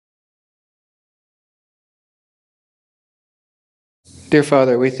Dear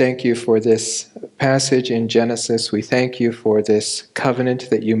Father, we thank you for this passage in Genesis. We thank you for this covenant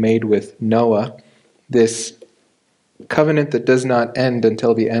that you made with Noah, this covenant that does not end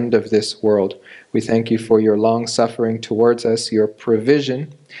until the end of this world. We thank you for your long suffering towards us, your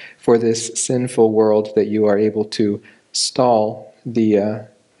provision for this sinful world, that you are able to stall the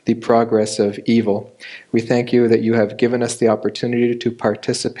progress of evil. We thank you that you have given us the opportunity to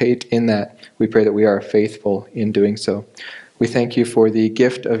participate in that. We pray that we are faithful in doing so. We thank you for the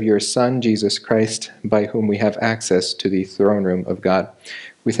gift of your Son, Jesus Christ, by whom we have access to the throne room of God.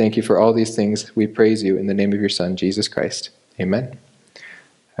 We thank you for all these things. We praise you in the name of your Son, Jesus Christ. Amen.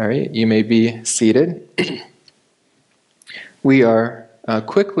 All right, you may be seated. We are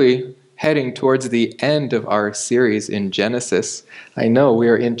quickly heading towards the end of our series in Genesis. I know we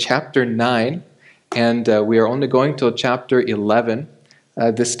are in chapter 9, and we are only going till chapter 11.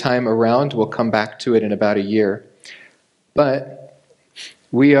 This time around, we'll come back to it in about a year. But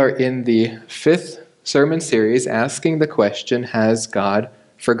we are in the 5th sermon series asking the question, has God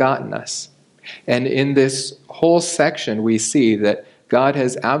forgotten us? And in this whole section, we see that God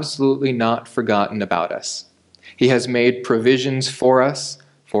has absolutely not forgotten about us. He has made provisions for us,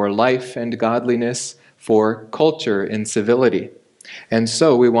 for life and godliness, for culture and civility. And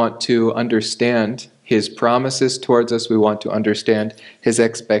so we want to understand his promises towards us. We want to understand his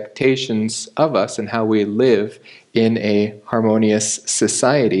expectations of us and how we live in a harmonious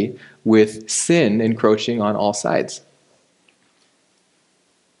society with sin encroaching on all sides.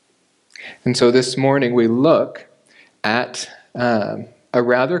 And so this morning we look at a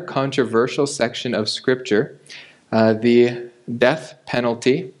rather controversial section of Scripture, the death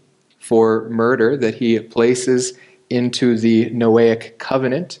penalty for murder that he places into the Noahic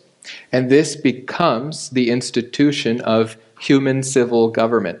covenant. And this becomes the institution of human civil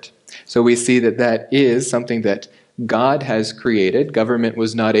government. So we see that that is something that God has created. Government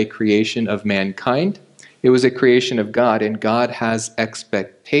was not a creation of mankind. It was a creation of God, and God has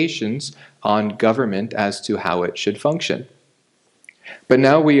expectations on government as to how it should function. But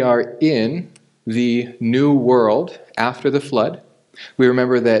now we are in the new world after the flood. We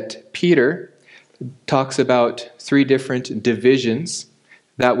remember that Peter talks about 3 different divisions: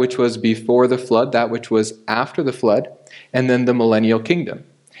 that which was before the flood, that which was after the flood, and then the millennial kingdom.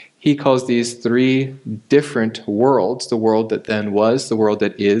 He calls these 3 different worlds: the world that then was, the world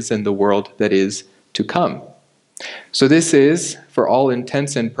that is, and the world that is to come. So this is, for all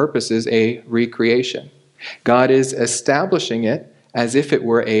intents and purposes, a recreation. God is establishing it as if it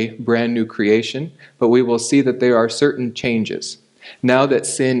were a brand new creation, but we will see that there are certain changes. Now that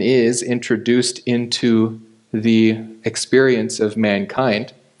sin is introduced into the experience of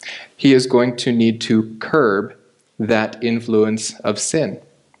mankind, he is going to need to curb that influence of sin.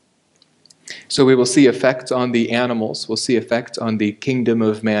 So we will see effects on the animals, we'll see effects on the kingdom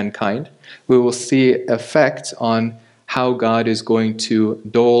of mankind, we will see effects on how God is going to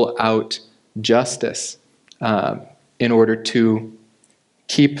dole out justice in order to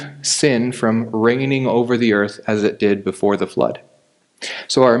keep sin from reigning over the earth as it did before the flood.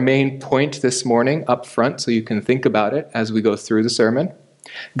 So our main point this morning up front, so you can think about it as we go through the sermon: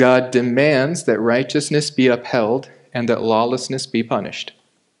 God demands that righteousness be upheld and that lawlessness be punished.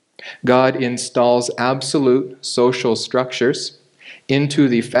 God installs absolute social structures into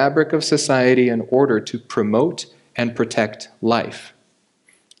the fabric of society in order to promote and protect life.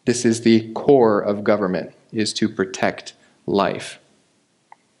 This is the core of government, is to protect life.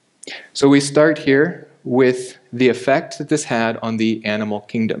 So we start here with the effect that this had on the animal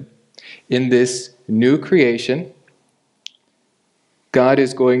kingdom. In this new creation, God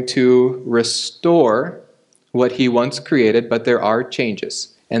is going to restore what he once created, but there are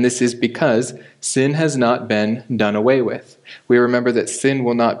changes. And this is because sin has not been done away with. We remember that sin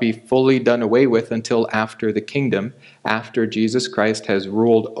will not be fully done away with until after the kingdom, after Jesus Christ has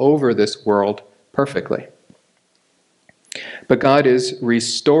ruled over this world perfectly. But God is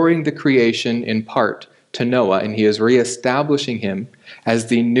restoring the creation in part to Noah, and he is reestablishing him as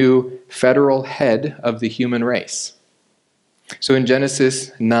the new federal head of the human race. So in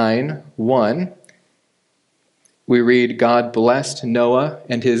Genesis 9:1, we read, God blessed Noah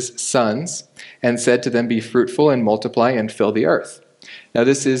and his sons and said to them, be fruitful and multiply and fill the earth. Now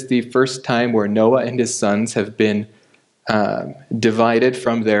this is the first time where Noah and his sons have been divided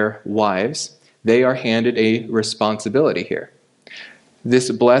from their wives. They are handed a responsibility here. This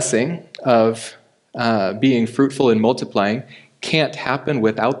blessing of being fruitful and multiplying can't happen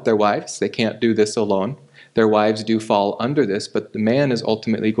without their wives. They can't do this alone. Their wives do fall under this, but the man is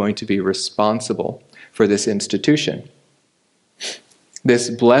ultimately going to be responsible for this institution. This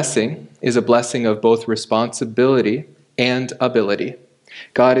blessing is a blessing of both responsibility and ability.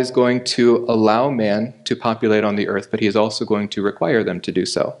 God is going to allow man to populate on the earth, but he is also going to require them to do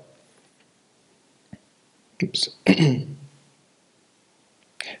so. Oops.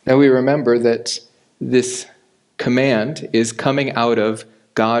 Now we remember that this command is coming out of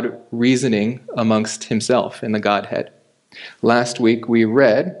God reasoning amongst himself in the Godhead. Last week we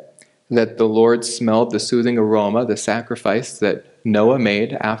read that the Lord smelled the soothing aroma, the sacrifice that Noah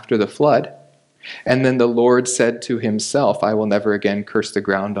made after the flood. And then the Lord said to himself, I will never again curse the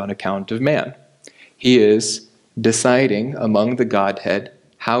ground on account of man. He is deciding among the Godhead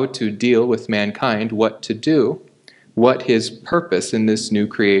how to deal with mankind, what to do, what his purpose in this new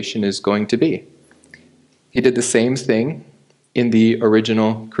creation is going to be. He did the same thing in the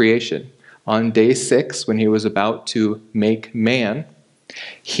original creation. On day 6, when he was about to make man,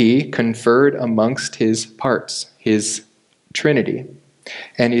 he conferred amongst his parts, his Trinity.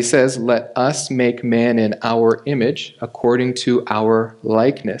 And he says, let us make man in our image, according to our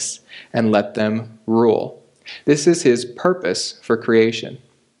likeness, and let them rule. This is his purpose for creation.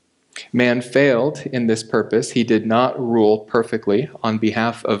 Man failed in this purpose. He did not rule perfectly on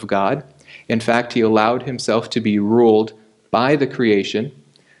behalf of God. In fact, he allowed himself to be ruled by the creation,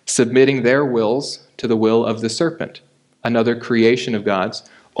 submitting their wills to the will of the serpent, another creation of God's,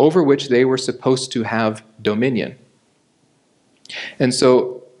 over which they were supposed to have dominion. And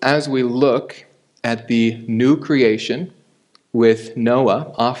so, as we look at the new creation with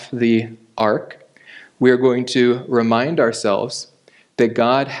Noah off the ark, we are going to remind ourselves that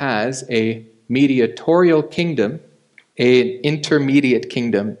God has a mediatorial kingdom, an intermediate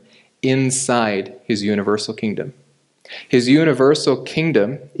kingdom inside his universal kingdom. His universal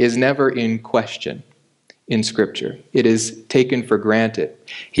kingdom is never in question in Scripture. It is taken for granted.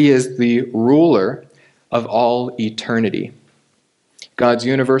 He is the ruler of all eternity. God's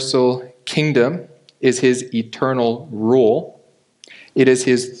universal kingdom is his eternal rule. It is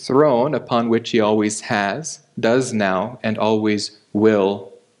his throne upon which he always has, does now, and always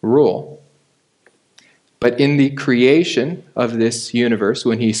will rule. But in the creation of this universe,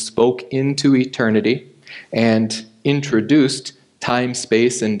 when he spoke into eternity and introduced time,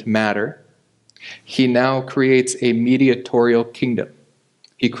 space, and matter, he now creates a mediatorial kingdom.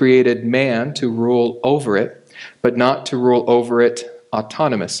 He created man to rule over it, but not to rule over it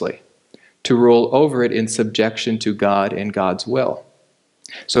autonomously, to rule over it in subjection to God and God's will.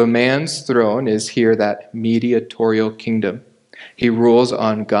 So man's throne is here that mediatorial kingdom. He rules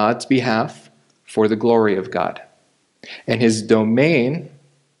on God's behalf for the glory of God. And his domain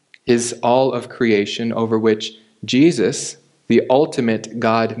is all of creation over which Jesus, the ultimate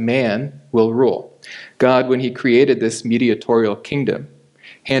God-man, will rule. God, when he created this mediatorial kingdom,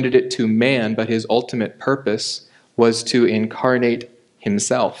 handed it to man, but his ultimate purpose was to incarnate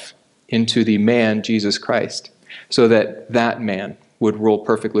himself into the man, Jesus Christ, so that that man would rule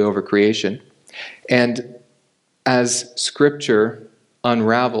perfectly over creation. And as Scripture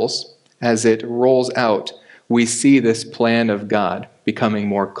unravels, as it rolls out, we see this plan of God becoming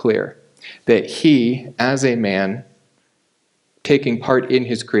more clear. That he, as a man, taking part in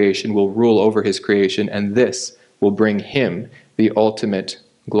his creation, will rule over his creation, and this will bring him the ultimate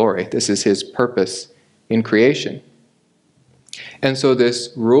glory. This is his purpose in creation. And so this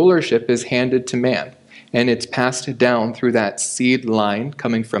rulership is handed to man, and it's passed down through that seed line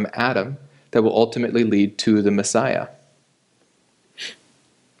coming from Adam that will ultimately lead to the Messiah.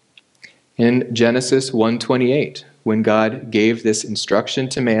 In Genesis 1:28, when God gave this instruction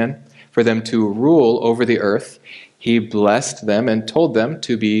to man for them to rule over the earth, he blessed them and told them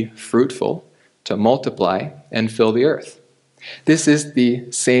to be fruitful, to multiply, and fill the earth. This is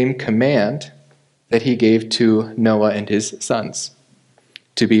the same command that he gave to Noah and his sons,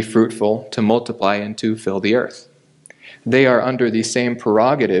 to be fruitful, to multiply, and to fill the earth. They are under the same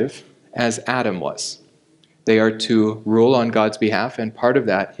prerogative as Adam was. They are to rule on God's behalf, and part of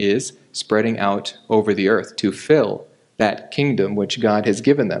that is spreading out over the earth to fill that kingdom which God has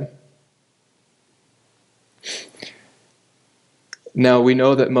given them. Now, we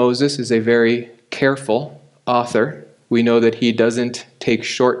know that Moses is a very careful author. We know that he doesn't take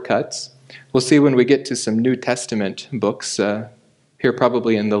shortcuts. We'll see when we get to some New Testament books. Here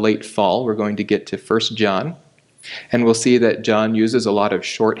probably in the late fall, we're going to get to 1 John. And we'll see that John uses a lot of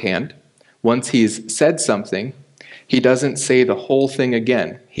shorthand. Once he's said something, he doesn't say the whole thing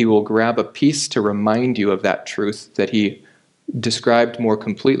again. He will grab a piece to remind you of that truth that he described more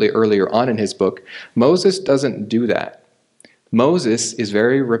completely earlier on in his book. Moses doesn't do that. Moses is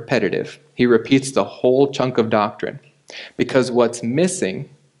very repetitive. He repeats the whole chunk of doctrine because what's missing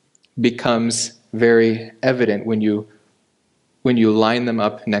becomes very evident when you line them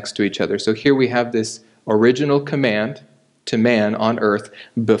up next to each other. So here we have this original command to man on earth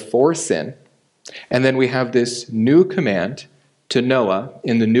before sin. And then we have this new command to Noah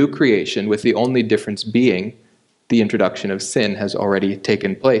in the new creation, with the only difference being the introduction of sin has already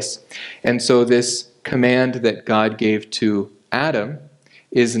taken place. And so this command that God gave to Adam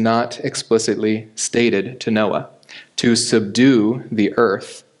is not explicitly stated to Noah, to subdue the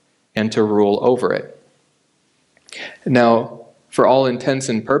earth and to rule over it. Now, for all intents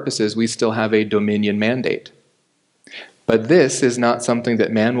and purposes, we still have a dominion mandate. But this is not something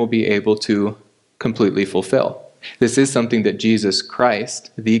that man will be able to completely fulfill. This is something that Jesus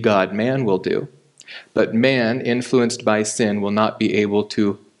Christ, the God-man, will do. But man, influenced by sin, will not be able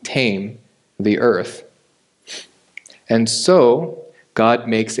to tame the earth. And so, God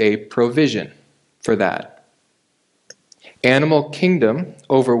makes a provision for that. Animal kingdom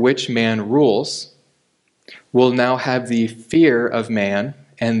over which man rules will now have the fear of man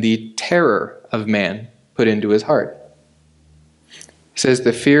and the terror of man put into his heart. He says,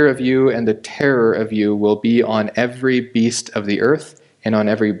 the fear of you and the terror of you will be on every beast of the earth and on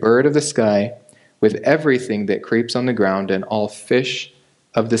every bird of the sky, with everything that creeps on the ground, and all fish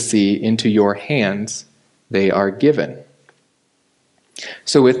of the sea. Into your hands they are given.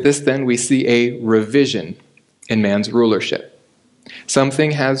 So with this then we see a revision in man's rulership.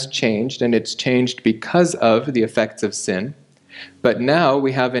 Something has changed, and it's changed because of the effects of sin. But now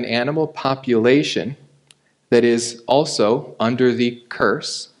we have an animal population that is also under the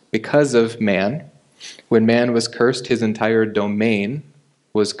curse because of man. When man was cursed, his entire domain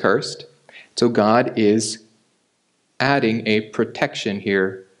was cursed. So God is adding a protection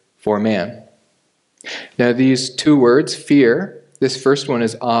here for man. Now these two words, fear, this first one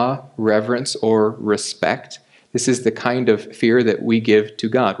is awe, reverence, or respect. This is the kind of fear that we give to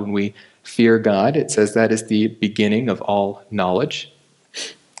God. When we fear God, it says that is the beginning of all knowledge.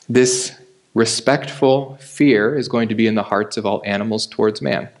 This respectful fear is going to be in the hearts of all animals towards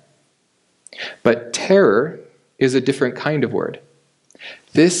man. But terror is a different kind of word.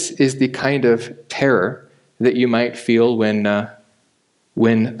 This is the kind of terror that you might feel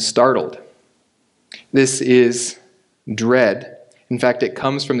when startled. This is dread. In fact, it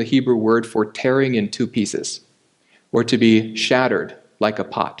comes from the Hebrew word for tearing in two pieces, or to be shattered like a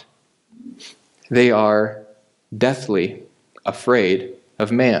pot. They are deathly afraid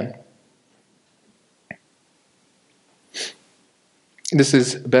of man. This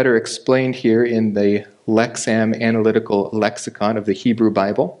is better explained here in the Lexam Analytical Lexicon of the Hebrew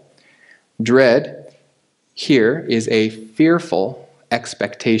Bible. Dread here is a fearful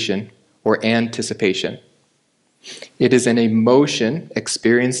expectation or anticipation. It is an emotion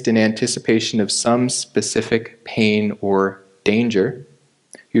experienced in anticipation of some specific pain or danger,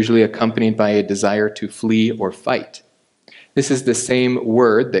 usually accompanied by a desire to flee or fight. This is the same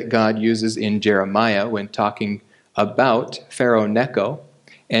word that God uses in Jeremiah when talking about Pharaoh Necho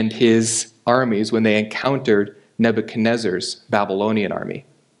and his armies when they encountered Nebuchadnezzar's Babylonian army.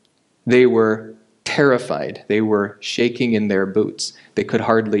 They were terrified. They were shaking in their boots. They could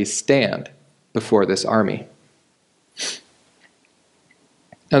hardly stand before this army.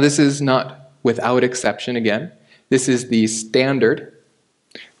 Now, this is not without exception again. This is the standard.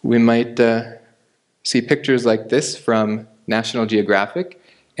 We might see pictures like this from National Geographic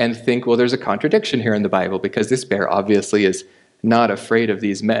and think, well, there's a contradiction here in the Bible because this bear obviously is not afraid of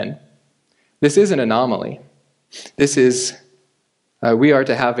these men. This is an anomaly. This is, we are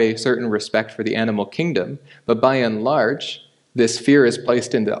to have a certain respect for the animal kingdom, but by and large, this fear is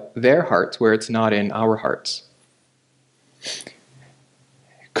placed into their hearts where it's not in our hearts.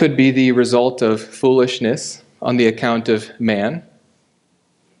 Could be the result of foolishness on the account of man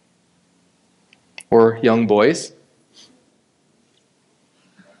or young boys.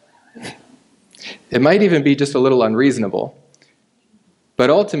 It might even be just a little unreasonable. But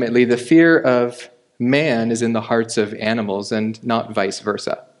ultimately, the fear of man is in the hearts of animals and not vice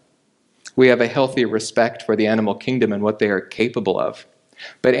versa. We have a healthy respect for the animal kingdom and what they are capable of.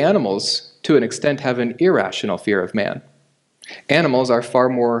 But animals, to an extent, have an irrational fear of man. Animals are far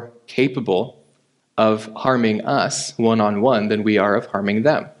more capable of harming us one-on-one than we are of harming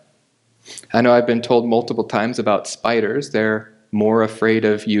them. I know I've been told multiple times about spiders. They're more afraid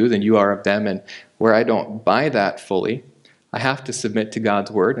of you than you are of them, and where I don't buy that fully, I have to submit to God's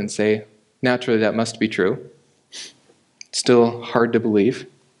word and say, naturally, that must be true. Still hard to believe.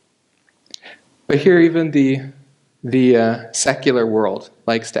 But here, even the secular world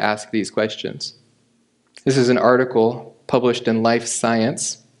likes to ask these questions. This is an article published in Life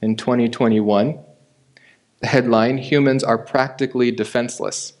Science in 2021. The headline, "Humans are practically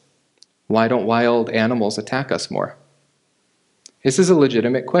defenseless. Why don't wild animals attack us more?" This is a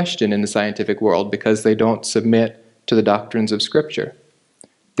legitimate question in the scientific world because they don't submit to the doctrines of Scripture.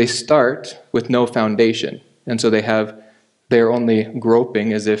 They start with no foundation, and so they're only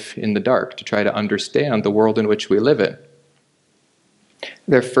groping as if in the dark to try to understand the world in which we live in.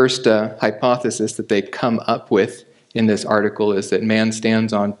 Their first hypothesis that they come up with in this article is that man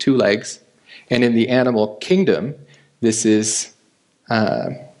stands on two legs, and in the animal kingdom, this is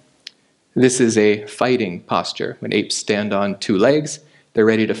a fighting posture. When apes stand on two legs, they're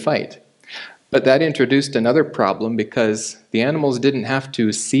ready to fight. But that introduced another problem because the animals didn't have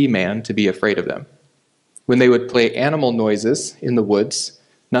to see man to be afraid of them. When they would play animal noises in the woods,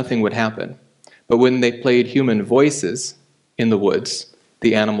 nothing would happen. But when they played human voices in the woods,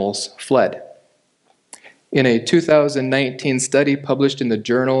 the animals fled. In a 2019 study published in the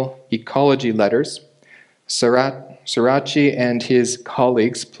journal Ecology Letters, Sirachi and his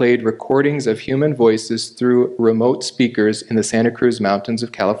colleagues played recordings of human voices through remote speakers in the Santa Cruz Mountains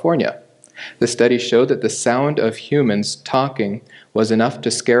of California. The study showed that the sound of humans talking was enough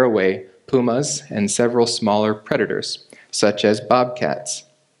to scare away pumas and several smaller predators, such as bobcats.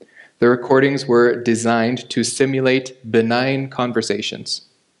 The recordings were designed to simulate benign conversations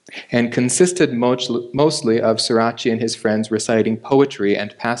and consisted mostly of Sirachi and his friends reciting poetry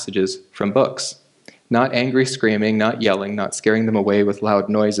and passages from books. Not angry screaming, not yelling, not scaring them away with loud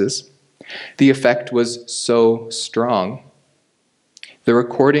noises. The effect was so strong. The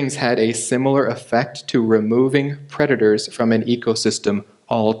recordings had a similar effect to removing predators from an ecosystem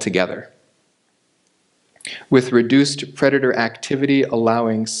altogether, with reduced predator activity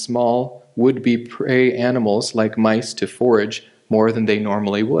allowing small would-be prey animals like mice to forage more than they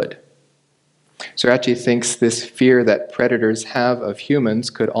normally would. Sirachi thinks this fear that predators have of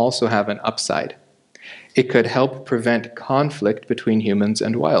humans could also have an upside. It could help prevent conflict between humans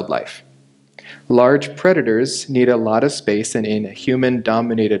and wildlife. Large predators need a lot of space, and in a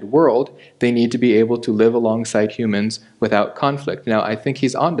human-dominated world, they need to be able to live alongside humans without conflict. Now, I think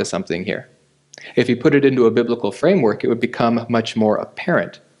he's onto something here. If you put it into a biblical framework, it would become much more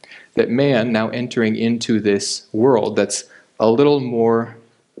apparent that man, now entering into this world that's a little more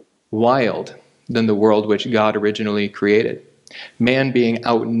wild than the world which God originally created, man being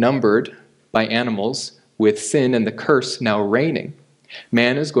outnumbered by animals with sin and the curse now reigning,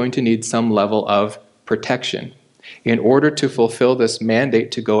 man is going to need some level of protection. In order to fulfill this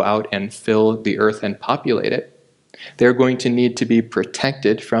mandate to go out and fill the earth and populate it, they're going to need to be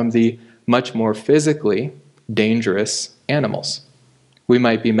protected from the much more physically dangerous animals. We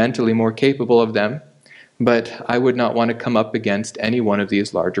might be mentally more capable of them, but I would not want to come up against any one of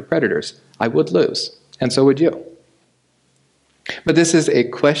these larger predators. I would lose, and so would you. But this is a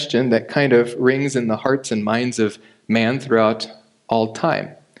question that kind of rings in the hearts and minds of man throughout all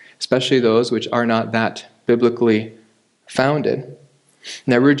time, especially those which are not that biblically founded.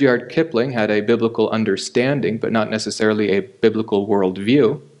 Now, Rudyard Kipling had a biblical understanding, but not necessarily a biblical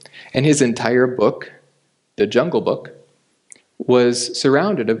worldview, and his entire book, The Jungle Book, was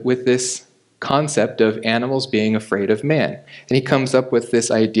surrounded with this concept of animals being afraid of man. And he comes up with this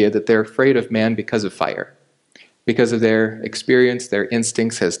idea that they're afraid of man because of fire. Because of their experience, their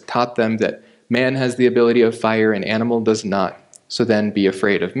instincts has taught them that man has the ability of fire and animal does not. So then be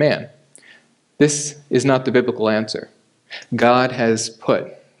afraid of man. This is not the biblical answer. God has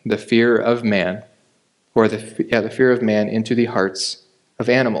put the fear of man, or the fear of man into the hearts of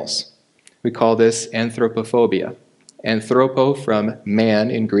animals. We call this anthropophobia. Anthropo from man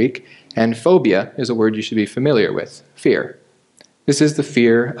in Greek, and phobia is a word you should be familiar with, fear. This is the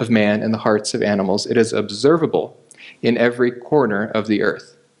fear of man in the hearts of animals. It is observable in every corner of the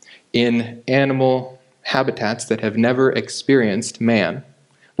earth. In animal habitats that have never experienced man,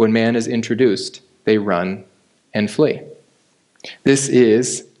 when man is introduced, they run and flee. This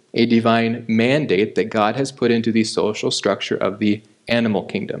is a divine mandate that God has put into the social structure of the animal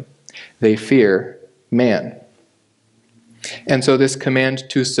kingdom. They fear man. And so this command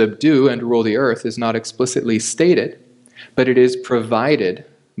to subdue and rule the earth is not explicitly stated, but it is provided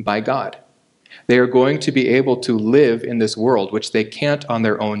by God. They are going to be able to live in this world, which they can't on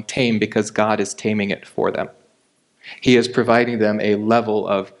their own tame because God is taming it for them. He is providing them a level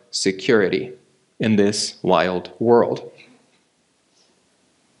of security in this wild world.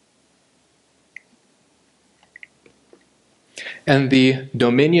 And the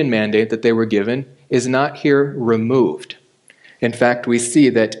dominion mandate that they were given is not here removed. In fact, we see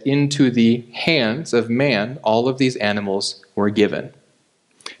that into the hands of man, all of these animals were given.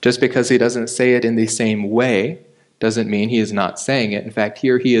 Just because he doesn't say it in the same way doesn't mean he is not saying it. In fact,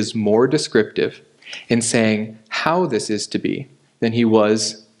 here he is more descriptive in saying how this is to be than he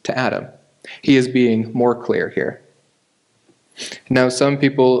was to Adam. He is being more clear here. Now, some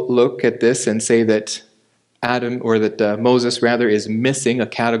people look at this and say that Moses rather is missing a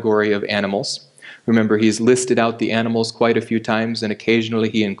category of animals. Remember, he's listed out the animals quite a few times, and occasionally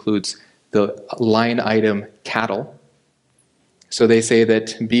he includes the line item cattle. So they say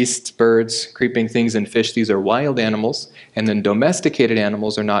that beasts, birds, creeping things, and fish, these are wild animals, and then domesticated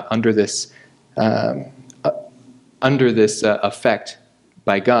animals are not under this effect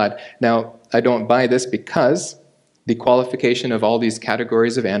by God. Now, I don't buy this because the qualification of all these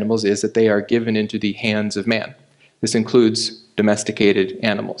categories of animals is that they are given into the hands of man. This includes domesticated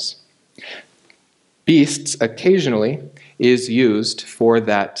animals. Beasts occasionally is used for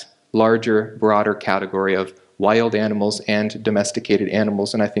that larger, broader category of wild animals and domesticated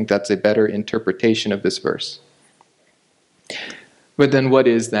animals, and I think that's a better interpretation of this verse. But then what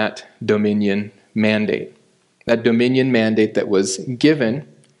is that dominion mandate? That dominion mandate that was given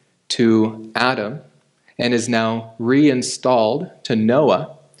to Adam and is now reinstalled to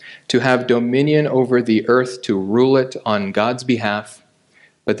Noah to have dominion over the earth, to rule it on God's behalf.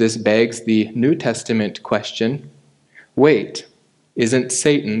 But this begs the New Testament question, wait, isn't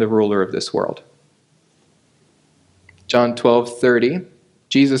Satan the ruler of this world? John 12:30,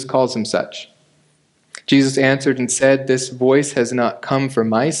 Jesus calls him such. Jesus answered and said, "This voice has not come for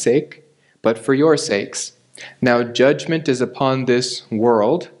my sake, but for your sakes. Now judgment is upon this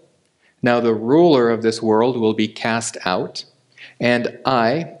world. Now the ruler of this world will be cast out. And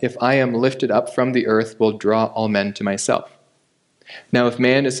I, if I am lifted up from the earth, will draw all men to myself." Now, if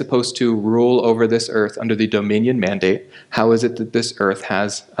man is supposed to rule over this earth under the dominion mandate, how is it that this earth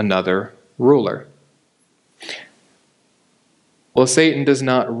has another ruler? Well, Satan does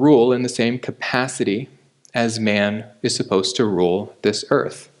not rule in the same capacity as man is supposed to rule this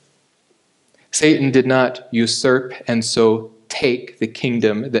earth. Satan did not usurp and so take the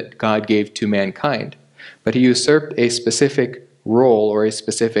kingdom that God gave to mankind, but he usurped a specific role or a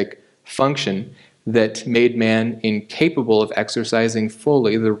specific function that made man incapable of exercising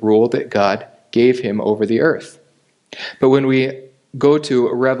fully the rule that God gave him over the earth. But when we go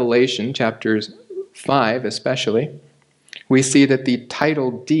to Revelation chapters 5 especially, we see that the title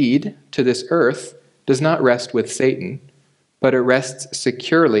deed to this earth does not rest with Satan, but it rests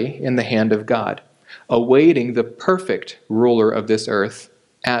securely in the hand of God, awaiting the perfect ruler of this earth,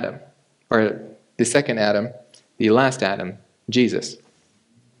 Adam, or the second Adam, the last Adam, Jesus.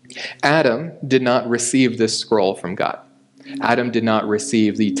 Adam did not receive this scroll from God. Adam did not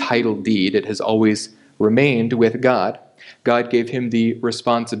receive the title deed. It has always remained with God. God gave him the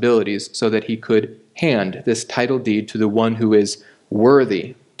responsibilities so that he could hand this title deed to the one who is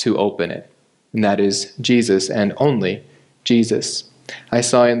worthy to open it, and that is Jesus and only Jesus. I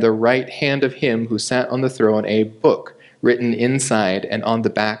saw in the right hand of him who sat on the throne a book written inside and on the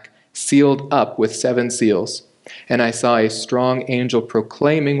back, sealed up with 7 seals. And I saw a strong angel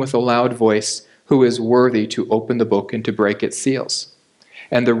proclaiming with a loud voice, "Who is worthy to open the book and to break its seals?"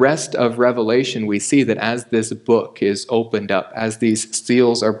 And the rest of Revelation, we see that as this book is opened up, as these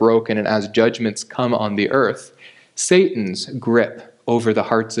seals are broken, and as judgments come on the earth, Satan's grip over the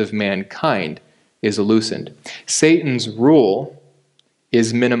hearts of mankind is loosened. Satan's rule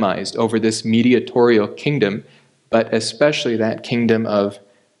is minimized over this mediatorial kingdom, but especially that kingdom of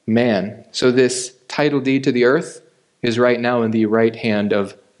man. So this title deed to the earth is right now in the right hand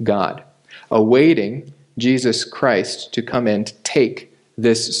of God, awaiting Jesus Christ to come and take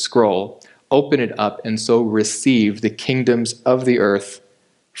this scroll, open it up, and so receive the kingdoms of the earth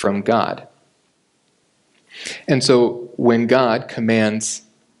from God. And so when God commands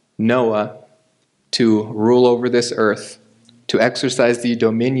Noah to rule over this earth, to exercise the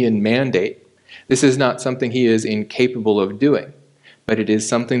dominion mandate, this is not something he is incapable of doing, but it is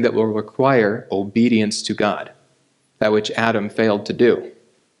something that will require obedience to God, that which Adam failed to do.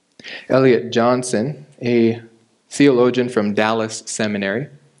 Elliot Johnson, a theologian from Dallas Seminary,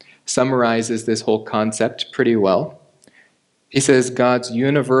 summarizes this whole concept pretty well. He says God's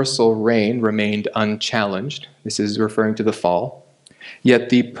universal reign remained unchallenged. This is referring to the fall. Yet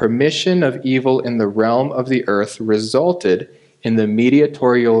the permission of evil in the realm of the earth resulted in the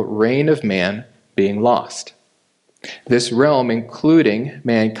mediatorial reign of man being lost. This realm, including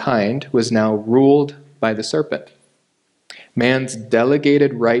mankind, was now ruled by the serpent. Man's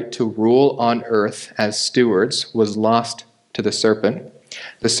delegated right to rule on earth as stewards was lost to the serpent.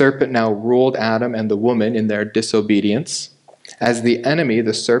 The serpent now ruled Adam and the woman in their disobedience. As the enemy,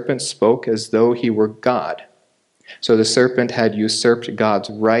 the serpent spoke as though he were God. So the serpent had usurped God's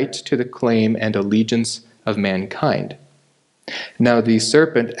right to the claim and allegiance of mankind. Now the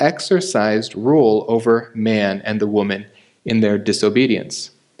serpent exercised rule over man and the woman in their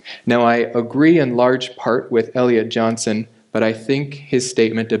disobedience. Now I agree in large part with Elliot Johnson, but I think his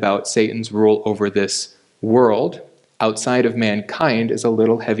statement about Satan's rule over this world outside of mankind is a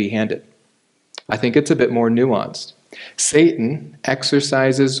little heavy-handed. I think it's a bit more nuanced. Satan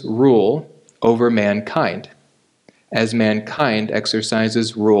exercises rule over mankind, as mankind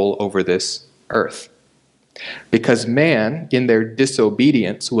exercises rule over this earth. Because man, in their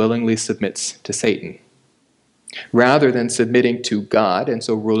disobedience, willingly submits to Satan. Rather than submitting to God, and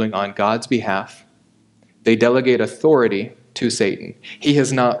so ruling on God's behalf, they delegate authority to Satan. He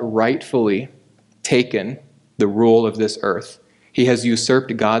has not rightfully taken the rule of this earth. He has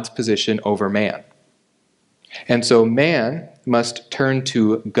usurped God's position over man. And so man must turn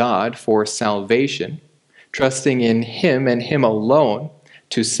to God for salvation, trusting in him and him alone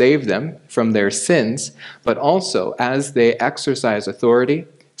to save them from their sins, but also, as they exercise authority,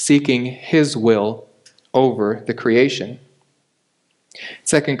 seeking his will over the creation.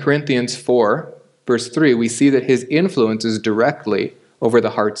 2 Corinthians 4, verse 3, we see that his influence is directly over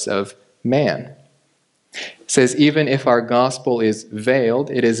the hearts of man. It says, even if our gospel is veiled,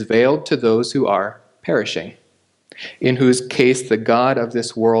 it is veiled to those who are perishing, in whose case the God of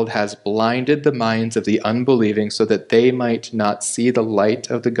this world has blinded the minds of the unbelieving so that they might not see the light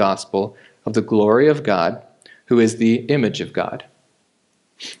of the gospel of the glory of God, who is the image of God.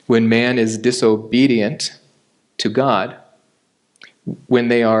 When man is disobedient to God, when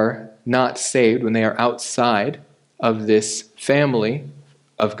they are not saved, when they are outside of this family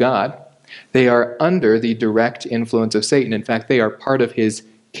of God, they are under the direct influence of Satan. In fact, they are part of his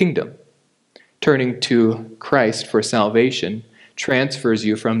kingdom. Turning to Christ for salvation transfers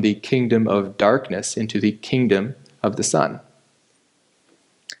you from the kingdom of darkness into the kingdom of the Son.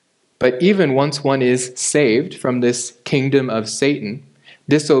 But even once one is saved from this kingdom of Satan,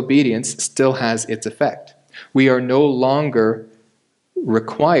 disobedience still has its effect. We are no longer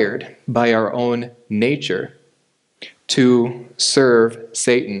required by our own nature to serve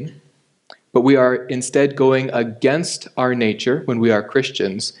Satan, but we are instead going against our nature when we are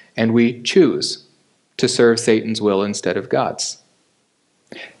Christians, and we choose to serve Satan's will instead of God's.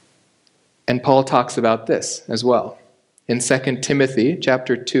 And Paul talks about this as well. In 2 Timothy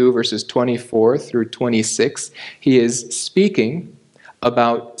chapter 2, verses 24 through 26, he is speaking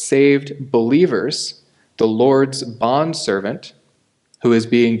about saved believers, the Lord's bondservant, who is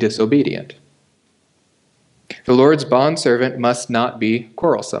being disobedient. The Lord's bondservant must not be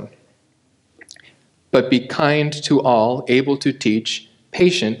quarrelsome, but be kind to all, able to teach,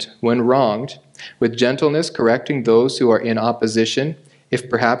 patient when wronged, with gentleness correcting those who are in opposition, if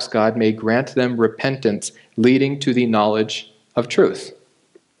perhaps God may grant them repentance, leading to the knowledge of truth.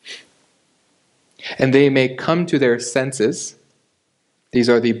 And they may come to their senses. These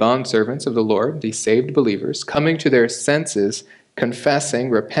are the bondservants of the Lord, the saved believers, coming to their senses, confessing,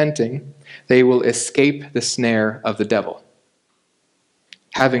 repenting, they will escape the snare of the devil,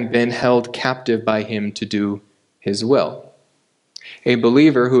 having been held captive by him to do his will. A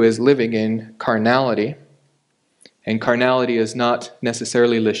believer who is living in carnality, and carnality is not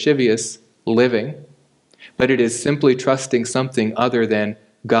necessarily lascivious living, but it is simply trusting something other than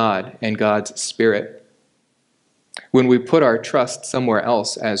God and God's Spirit. When we put our trust somewhere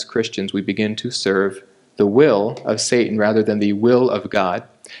else as Christians, we begin to serve the will of Satan rather than the will of God.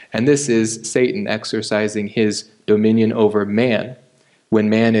 And this is Satan exercising his dominion over man when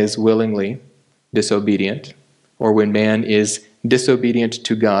man is willingly disobedient, or when man is disobedient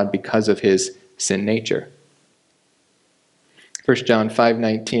to God because of his sin nature. 1 John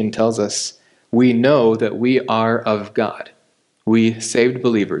 5:19 tells us, we know that we are of God. We saved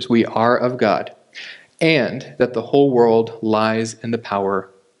believers, we are of God, and that the whole world lies in the power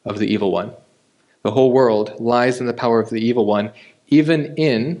of the evil one. The whole world lies in the power of the evil one, even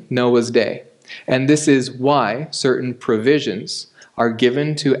in Noah's day. And this is why certain provisions are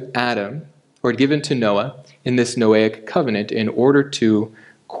given to Adam, or given to Noah, in this Noahic covenant in order to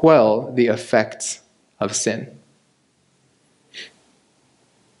quell the effects of sin.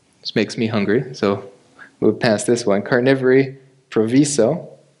 This makes me hungry, so move past this one. Carnivory proviso.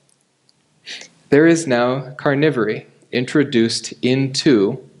 There is now carnivory introduced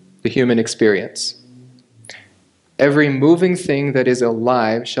into the human experience. Every moving thing that is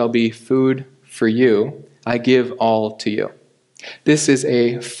alive shall be food for you. I give all to you. This is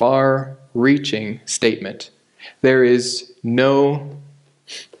a far-reaching statement. There is no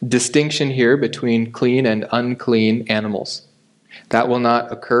distinction here between clean and unclean animals. That will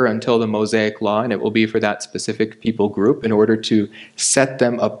not occur until the Mosaic Law, and it will be for that specific people group in order to set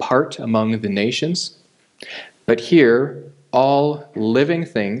them apart among the nations. But here, all living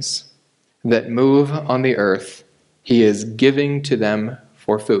things that move on the earth, he is giving to them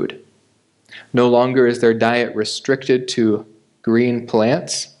for food. No longer is their diet restricted to green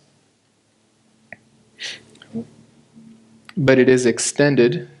plants. but it is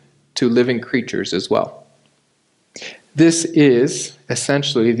extended to living creatures as well. This is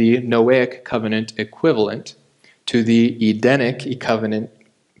essentially the Noahic covenant equivalent to the Edenic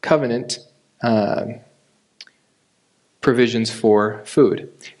covenant provisions for food.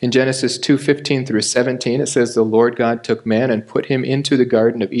 In Genesis 2:15 through 17, it says, "The Lord God took man and put him into the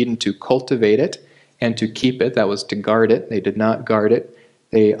Garden of Eden to cultivate it and to keep it." That was to guard it. They did not guard it.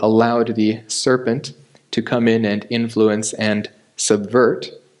 They allowed the serpent to come in and influence and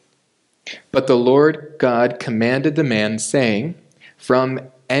subvert. "But the Lord God commanded the man, saying, 'From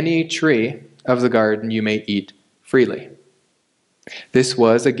any tree of the garden you may eat freely.'" This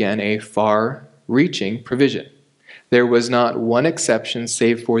was, again, a far-reaching provision. There was not one exception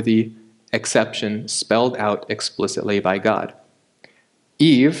save for the exception spelled out explicitly by God.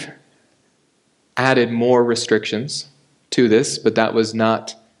 Eve added more restrictions to this, but that was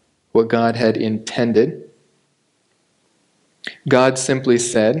not what God had intended. God simply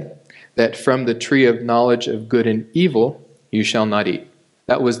said that from the tree of knowledge of good and evil you shall not eat.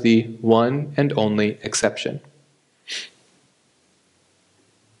 That was the one and only exception.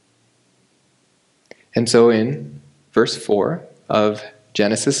 And so in verse 4 of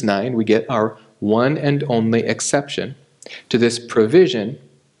Genesis 9, we get our one and only exception to this provision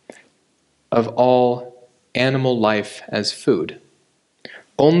of all animal life as food.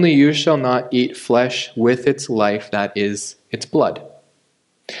 "Only you shall not eat flesh with its life, that is, its blood."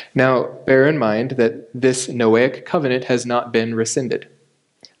 Now, bear in mind that this Noahic covenant has not been rescinded.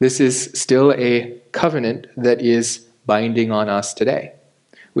 This is still a covenant that is binding on us today.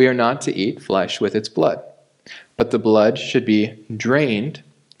 We are not to eat flesh with its blood, but the blood should be drained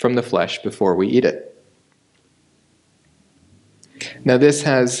from the flesh before we eat it. Now, this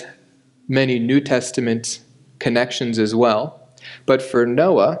has many New Testament connections as well, but for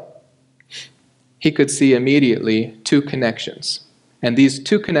Noah, he could see immediately two connections. And these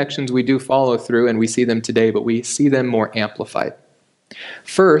two connections we do follow through, and we see them today, but we see them more amplified.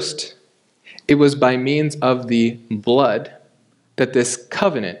 First, it was by means of the blood that this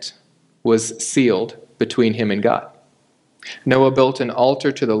covenant was sealed between him and God. Noah built an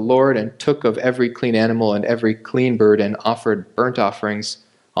altar to the Lord and took of every clean animal and every clean bird and offered burnt offerings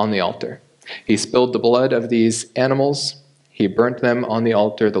on the altar. He spilled the blood of these animals. He burnt them on the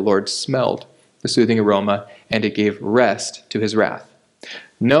altar. The Lord smelled the soothing aroma, and it gave rest to his wrath.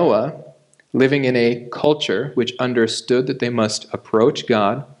 Noah, living in a culture which understood that they must approach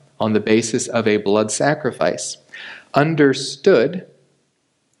God on the basis of a blood sacrifice, understood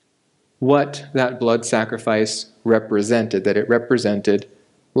what that blood sacrifice represented, that it represented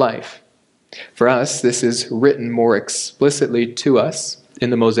life. For us, this is written more explicitly to us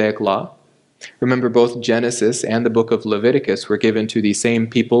in the Mosaic Law. Remember, both Genesis and the book of Leviticus were given to the same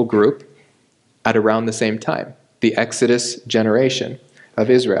people group at around the same time, the Exodus generation of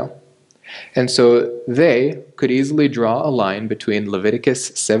Israel. And so they could easily draw a line between Leviticus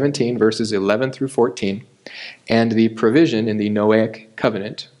 17, verses 11 through 14, and the provision in the Noahic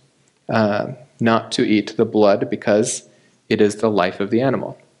covenant not to eat the blood because it is the life of the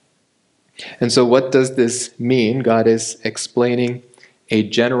animal. And so what does this mean? God is explaining a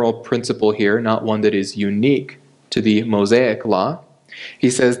general principle here, not one that is unique to the Mosaic Law. He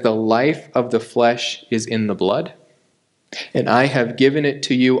says, "The life of the flesh is in the blood, and I have given it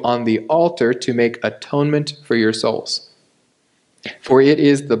to you on the altar to make atonement for your souls. For it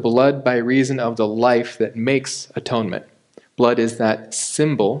is the blood by reason of the life that makes atonement." Blood is that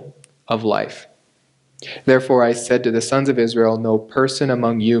symbol of life. "Therefore I said to the sons of Israel, no person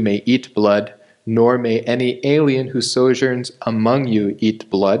among you may eat blood, nor may any alien who sojourns among you eat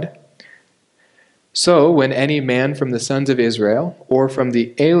blood. So when any man from the sons of Israel, or from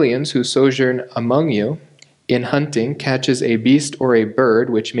the aliens who sojourn among you, in hunting catches a beast or a bird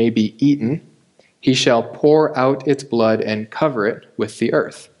which may be eaten, he shall pour out its blood and cover it with the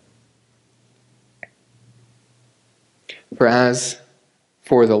earth. For as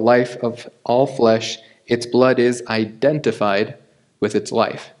for the life of all flesh, its blood is identified with its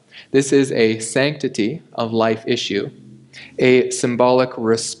life." This is a sanctity of life issue, a symbolic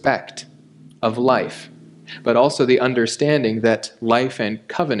respect of life, but also the understanding that life and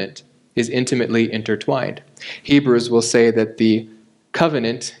covenant is intimately intertwined. Hebrews will say that the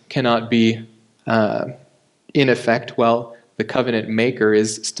covenant cannot be in effect while the covenant maker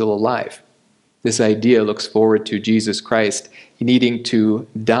is still alive. This idea looks forward to Jesus Christ needing to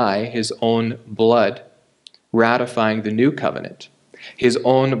die his own blood, ratifying the new covenant, his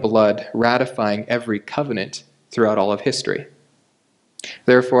own blood ratifying every covenant throughout all of history.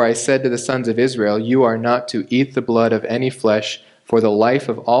 "Therefore I said to the sons of Israel, you are not to eat the blood of any flesh, for the life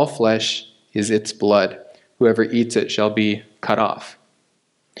of all flesh is its blood. Whoever eats it shall be cut off.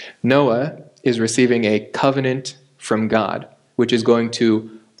 Noah is receiving a covenant from God, which is going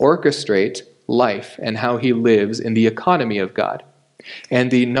to orchestrate life and how he lives in the economy of God. And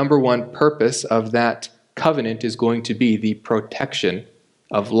the number one purpose of that covenant is going to be the protection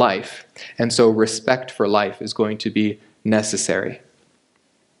of life. And so respect for life is going to be necessary.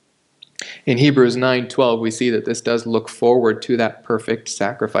 In Hebrews 9:12, we see that this does look forward to that perfect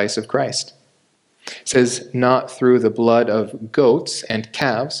sacrifice of Christ. It says, not through the blood of goats and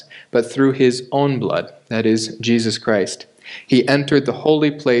calves, but through his own blood, that is, Jesus Christ. He entered the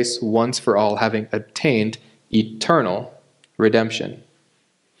holy place once for all, having obtained eternal redemption.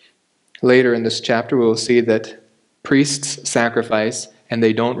 Later in this chapter, we will see that priests sacrifice, and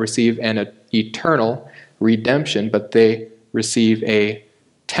they don't receive an eternal redemption, but they receive a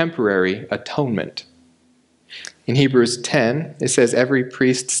temporary atonement. In Hebrews 10, it says, every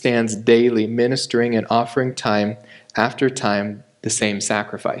priest stands daily ministering and offering time after time the same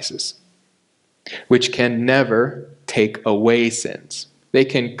sacrifices, which can never take away sins. They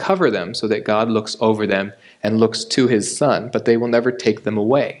can cover them so that God looks over them and looks to his Son, but they will never take them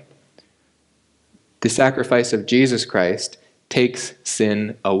away. The sacrifice of Jesus Christ takes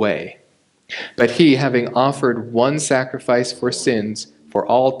sin away. But he, having offered one sacrifice for sins for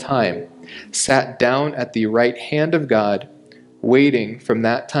all time, sat down at the right hand of God, waiting from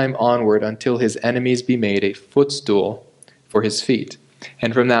that time onward until his enemies be made a footstool for his feet.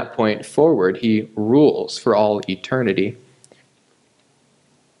 And from that point forward, he rules for all eternity.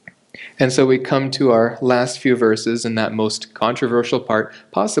 And so we come to our last few verses in that most controversial part,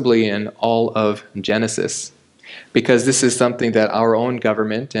 possibly in all of Genesis, because this is something that our own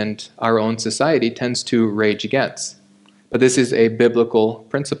government and our own society tends to rage against. But this is a biblical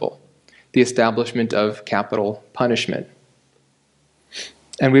principle, the establishment of capital punishment.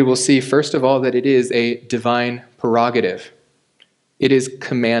 And we will see, first of all, that it is a divine prerogative. It is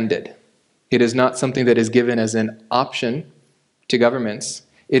commanded. It is not something that is given as an option to governments.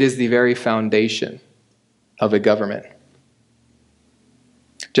 It is the very foundation of a government.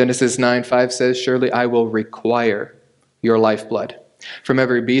 Genesis 9:5 says, surely I will require your lifeblood. From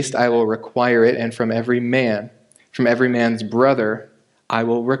every beast I will require it, and from every man's brother, I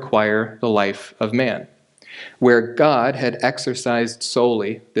will require the life of man. Where God had exercised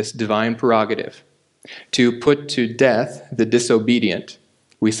solely this divine prerogative to put to death the disobedient,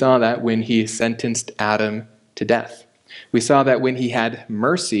 we saw that when he sentenced Adam to death. We saw that when he had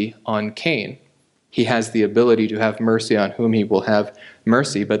mercy on Cain, he has the ability to have mercy on whom he will have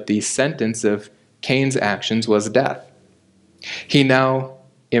mercy, but the sentence of Cain's actions was death. He now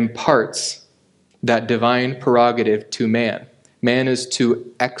imparts that divine prerogative to man. Man is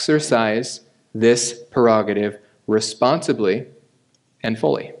to exercise this prerogative responsibly and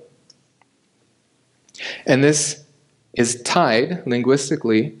fully. And this is tied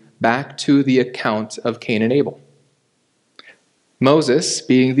linguistically back to the account of Cain and Abel. Moses,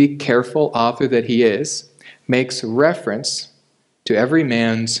 being the careful author that he is, makes reference to every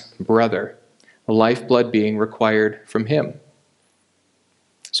man's brother, the lifeblood being required from him.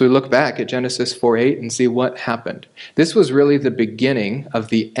 So we look back at Genesis 4:8 and see what happened. This was really the beginning of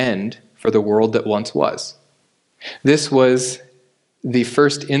the end for the world that once was. This was the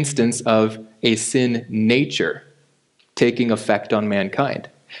first instance of a sin nature taking effect on mankind.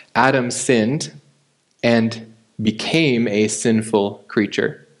 Adam sinned and became a sinful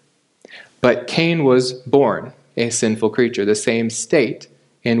creature. But Cain was born a sinful creature, the same state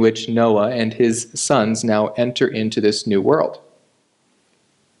in which Noah and his sons now enter into this new world.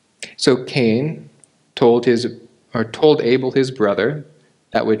 So Cain told Abel his brother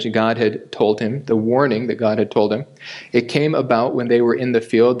that which God had told him, the warning that God had told him. It came about when they were in the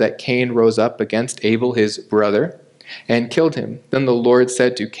field that Cain rose up against Abel his brother and killed him. Then the Lord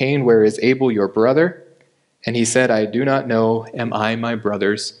said to Cain, where is Abel your brother? And he said, I do not know, am I my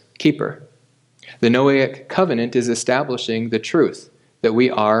brother's keeper? The Noahic covenant is establishing the truth that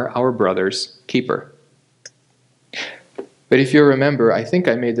we are our brother's keeper. But if you remember, I think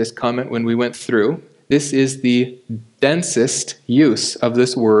I made this comment when we went through, this is the densest use of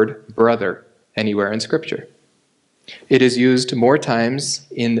this word brother anywhere in Scripture. It is used more times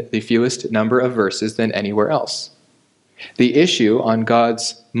in the fewest number of verses than anywhere else. The issue on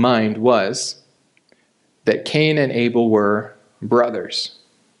God's mind was that Cain and Abel were brothers,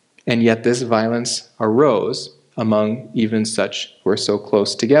 and yet this violence arose among even such who are so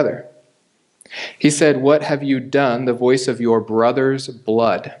close together. He said, what have you done? The voice of your brother's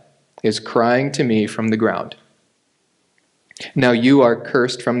blood is crying to me from the ground. Now you are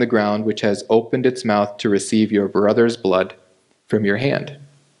cursed from the ground, which has opened its mouth to receive your brother's blood from your hand.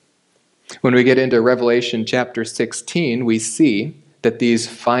 When we get into Revelation chapter 16, we see that these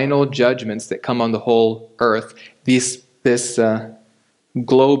final judgments that come on the whole earth, this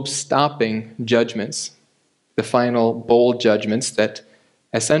globe-stopping judgments, the final bowl judgments that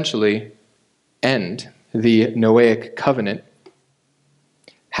essentially end the Noahic covenant,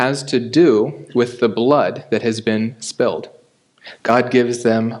 has to do with the blood that has been spilled. God gives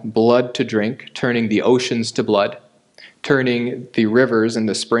them blood to drink, turning the oceans to blood, turning the rivers and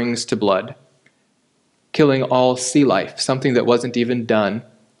the springs to blood, killing all sea life, something that wasn't even done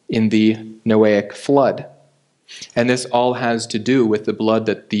in the Noahic flood. And this all has to do with the blood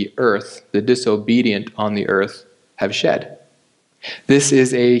that the earth, the disobedient on the earth, have shed. This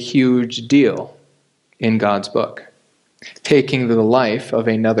is a huge deal in God's book. Taking the life of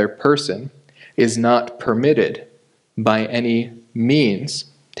another person is not permitted by any means,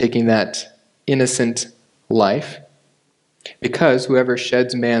 taking that innocent life, because whoever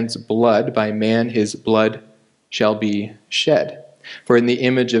sheds man's blood, by man his blood shall be shed. For in the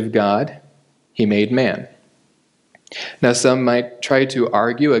image of God he made man. Now some might try to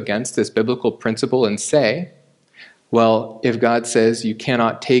argue against this biblical principle and say, well, if God says you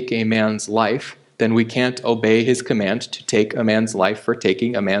cannot take a man's life, then we can't obey his command to take a man's life for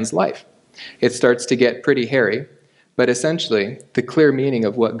taking a man's life. It starts to get pretty hairy, but essentially the clear meaning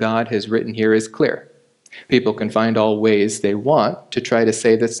of what God has written here is clear. People can find all ways they want to try to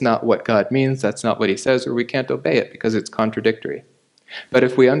say that's not what God means, that's not what he says, or we can't obey it because it's contradictory. But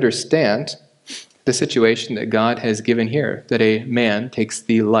if we understand the situation that God has given here, that a man takes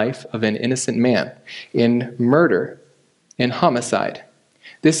the life of an innocent man in murder, in homicide,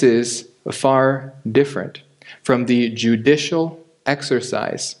 this is far different from the judicial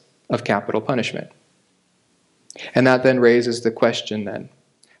exercise of capital punishment. And that then raises the question then,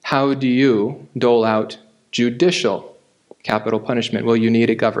 how do you dole out judicial capital punishment? Well, you need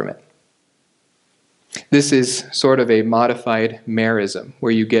a government. This is sort of a modified merism,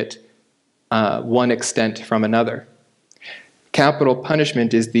 where you get one extent from another. Capital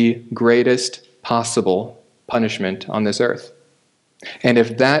punishment is the greatest possible punishment on this earth. And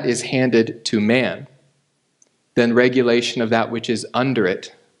if that is handed to man, then regulation of that which is under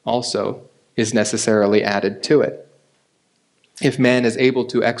it also is necessarily added to it. If man is able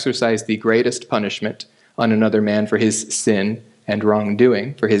to exercise the greatest punishment on another man for his sin and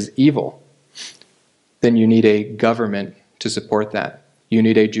wrongdoing, for his evil, then you need a government to support that. You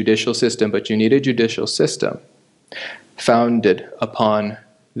need a judicial system, but you need a judicial system founded upon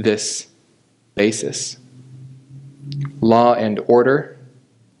this basis. Law and order,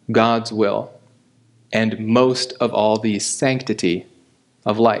 God's will, and most of all, the sanctity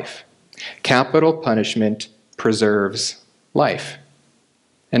of life. Capital punishment preserves life.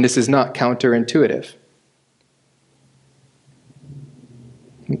 And this is not counterintuitive.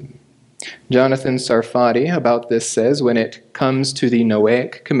 Jonathan Sarfati about this says, when it comes to the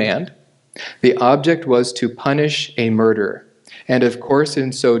Noahic command, the object was to punish a murderer. And of course,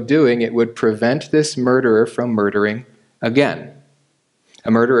 in so doing, it would prevent this murderer from murdering again.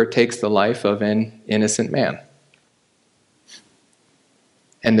 A murderer takes the life of an innocent man.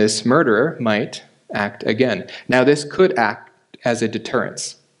 And this murderer might act again. Now, this could act as a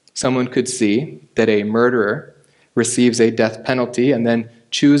deterrence. Someone could see that a murderer receives a death penalty and then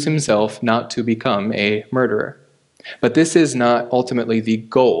choose himself not to become a murderer. But this is not ultimately the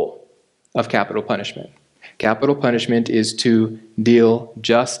goal of capital punishment. Capital punishment is to deal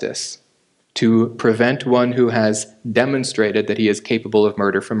justice, to prevent one who has demonstrated that he is capable of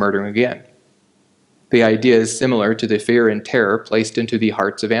murder from murdering again. The idea is similar to the fear and terror placed into the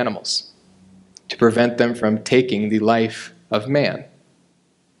hearts of animals, to prevent them from taking the life of man.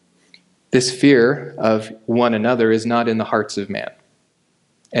 This fear of one another is not in the hearts of man,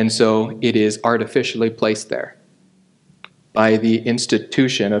 and so it is artificially placed there by the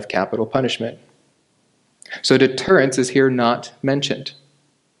institution of capital punishment. So deterrence is here not mentioned.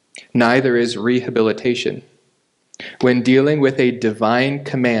 Neither is rehabilitation. When dealing with a divine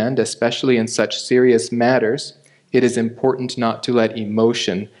command, especially in such serious matters, it is important not to let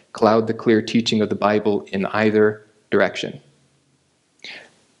emotion cloud the clear teaching of the Bible in either direction.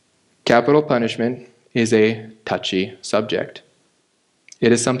 Capital punishment is a touchy subject.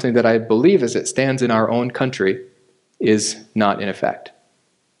 It is something that I believe, as it stands in our own country, is not in effect.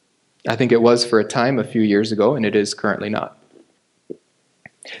 I think it was for a time a few years ago, and it is currently not.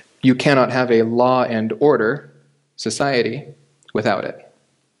 You cannot have a law and order society without it.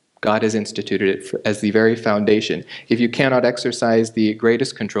 God has instituted it as the very foundation. If you cannot exercise the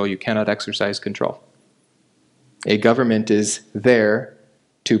greatest control, you cannot exercise control. A government is there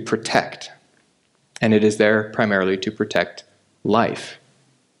to protect, and it is there primarily to protect life.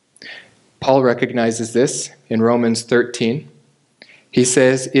 Paul recognizes this in Romans 13. He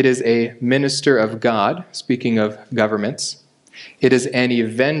says, "It is a minister of God," speaking of governments. "It is an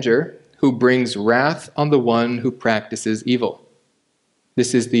avenger who brings wrath on the one who practices evil."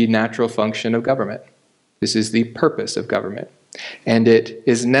 This is the natural function of government. This is the purpose of government. And it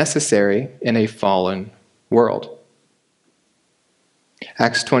is necessary in a fallen world.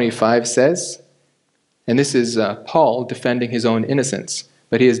 Acts 25 says, and this is Paul defending his own innocence,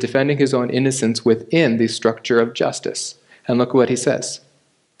 but he is defending his own innocence within the structure of justice. And look what he says.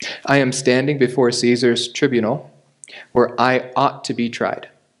 "I am standing before Caesar's tribunal, where I ought to be tried."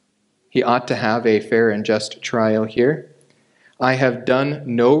 He ought to have a fair and just trial here. "I have done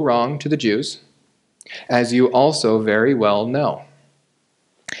no wrong to the Jews, as you also very well know.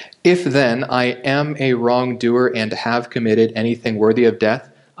 If then I am a wrongdoer and have committed anything worthy of death,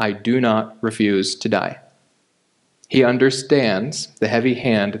 I do not refuse to die." He understands the heavy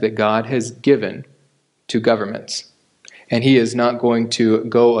hand that God has given to governments, and he is not going to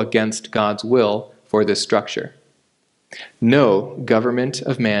go against God's will for this structure. No, government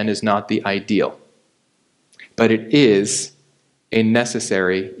of man is not the ideal, but it is a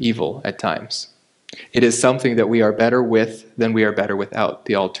necessary evil at times. It is something that we are better with than we are better without.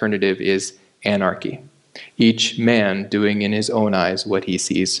 The alternative is anarchy. Each man doing in his own eyes what he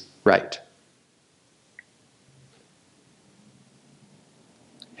sees right.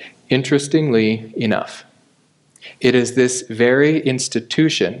 Interestingly enough, it is this very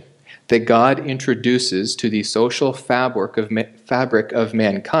institution that God introduces to the social fabric of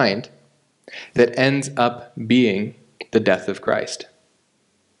mankind that ends up being the death of Christ.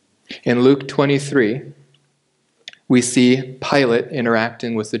 In Luke 23, we see Pilate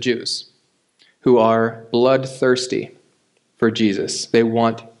interacting with the Jews, who are bloodthirsty for Jesus. They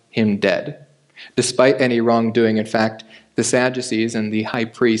want him dead, despite any wrongdoing. In fact, the Sadducees and the high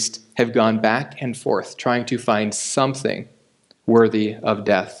priest have gone back and forth trying to find something worthy of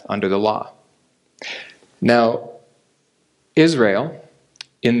death under the law. Now, Israel,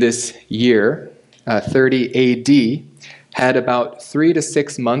 in this year, 30 AD, had about 3 to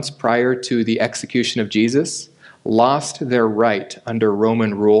 6 months prior to the execution of Jesus, lost their right under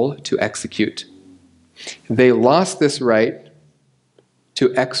Roman rule to execute. They lost this right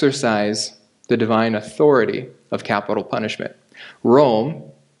to exercise the divine authority of capital punishment. Rome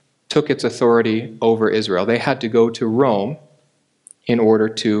took its authority over Israel. They had to go to Rome in order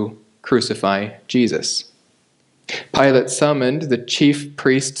to crucify Jesus. Pilate summoned the chief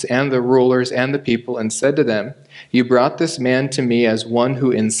priests and the rulers and the people and said to them, "You brought this man to me as one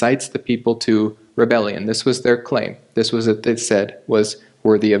who incites the people to rebellion." This was their claim. This was what they said was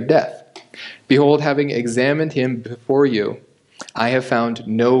worthy of death. "Behold, having examined him before you, I have found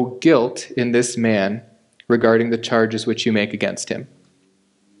no guilt in this man regarding the charges which you make against him."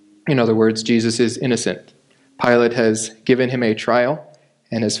 In other words, Jesus is innocent. Pilate has given him a trial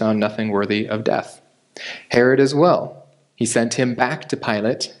and has found nothing worthy of death. Herod as well. He sent him back to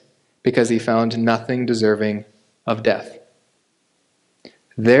Pilate because he found nothing deserving of death.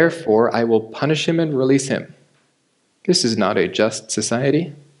 "Therefore, I will punish him and release him." This is not a just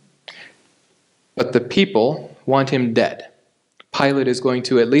society. But the people want him dead. Pilate is going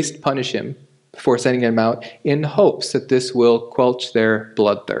to at least punish him before sending him out in hopes that this will quench their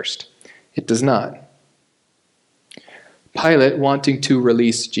bloodthirst. It does not. Pilate wanting to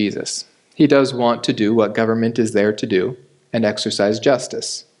release Jesus. He does want to do what government is there to do and exercise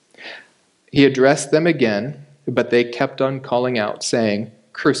justice. He addressed them again, but they kept on calling out, saying,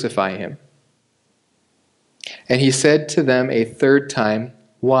 "Crucify him." And he said to them a third time,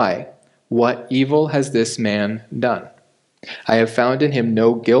 "Why? What evil has this man done? I have found in him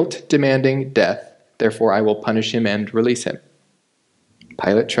no guilt demanding death, therefore I will punish him and release him."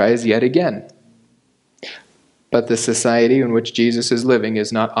 Pilate tries yet again. But the society in which Jesus is living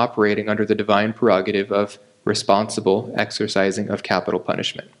is not operating under the divine prerogative of responsible exercising of capital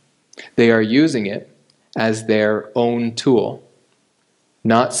punishment. They are using it as their own tool,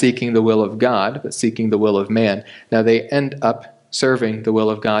 not seeking the will of God, but seeking the will of man. Now they end up serving the will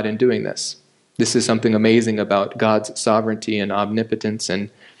of God in doing this. This is something amazing about God's sovereignty and omnipotence and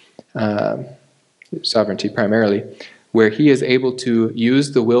sovereignty primarily, where he is able to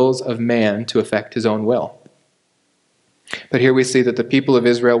use the wills of man to effect his own will. But here we see that the people of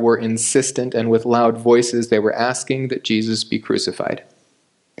Israel were insistent, and with loud voices they were asking that Jesus be crucified.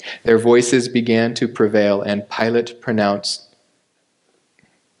 Their voices began to prevail, and Pilate pronounced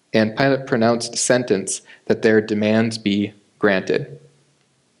sentence that their demands be granted.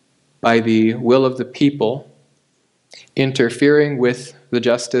 By the will of the people, interfering with the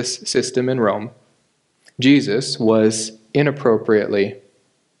justice system in Rome, Jesus was inappropriately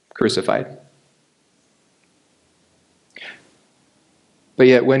crucified. But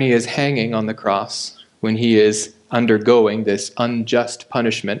yet when he is hanging on the cross, when he is undergoing this unjust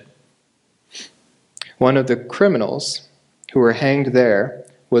punishment, one of the criminals who were hanged there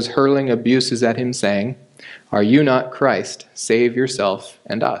was hurling abuses at him, saying, "Are you not Christ? Save yourself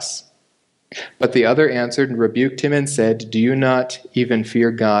and us." But the other answered and rebuked him and said, "Do you not even fear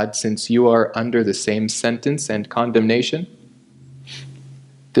God, since you are under the same sentence and condemnation?"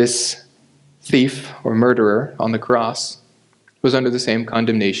 This thief or murderer on the cross was under the same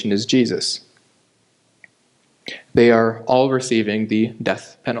condemnation as Jesus. They are all receiving the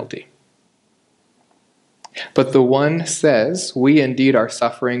death penalty. But the one says, "We indeed are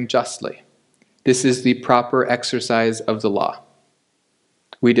suffering justly. This is the proper exercise of the law.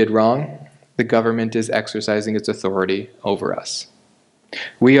 We did wrong. The government is exercising its authority over us.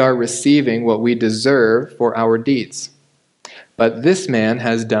 We are receiving what we deserve for our deeds. But this man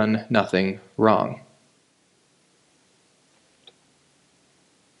has done nothing wrong."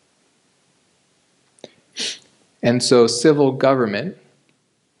 And so civil government,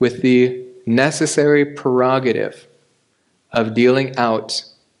 with the necessary prerogative of dealing out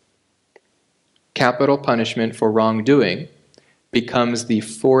capital punishment for wrongdoing, becomes the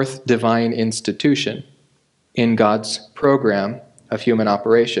fourth divine institution in God's program of human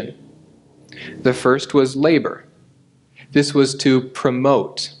operation. The first was labor. This was to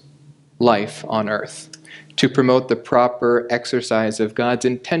promote life on earth, to promote the proper exercise of God's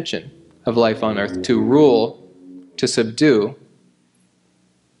intention of life on earth, to rule, to subdue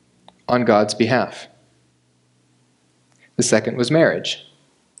on God's behalf. The second was marriage.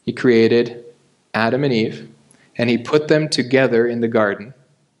 He created Adam and Eve, and he put them together in the garden,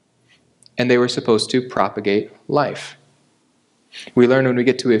 and they were supposed to propagate life. We learn when we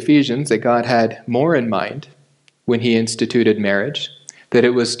get to Ephesians that God had more in mind when he instituted marriage, that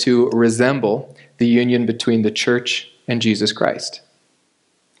it was to resemble the union between the church and Jesus Christ.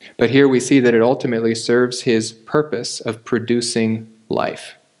 But here we see that it ultimately serves his purpose of producing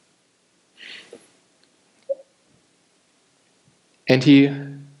life. And he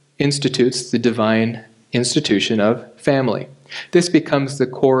institutes the divine institution of family. This becomes the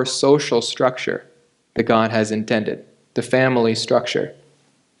core social structure that God has intended, the family structure.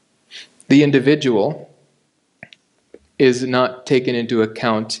 The individual is not taken into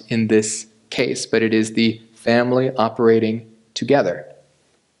account in this case, but it is the family operating together.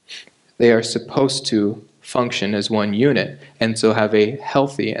 They are supposed to function as one unit and so have a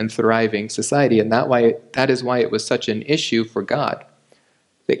healthy and thriving society. And that is why it was such an issue for God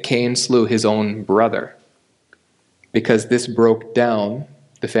that Cain slew his own brother, because this broke down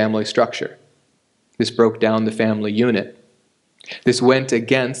the family structure. This broke down the family unit. This went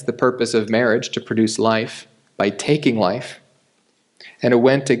against the purpose of marriage to produce life by taking life, and it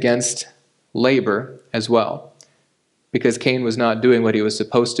went against labor as well, because Cain was not doing what he was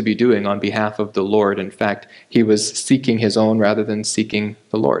supposed to be doing on behalf of the Lord. In fact, he was seeking his own rather than seeking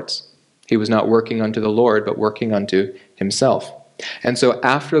the Lord's. He was not working unto the Lord, but working unto himself. And so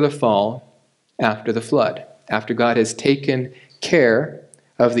after the fall, after the flood, after God has taken care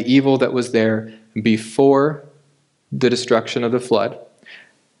of the evil that was there before the destruction of the flood,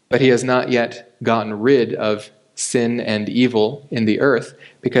 but he has not yet gotten rid of sin and evil in the earth,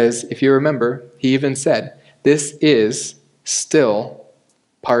 because if you remember, he even said, this is still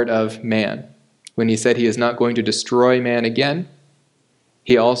part of man. When he said he is not going to destroy man again,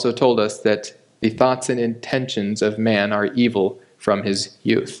 he also told us that the thoughts and intentions of man are evil from his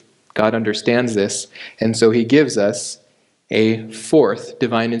youth. God understands this, and so he gives us a fourth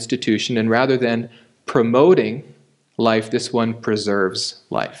divine institution, and rather than promoting life, this one preserves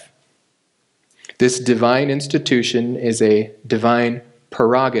life. This divine institution is a divine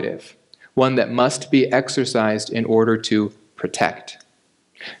prerogative, one that must be exercised in order to protect.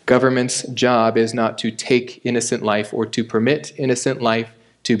 Government's job is not to take innocent life or to permit innocent life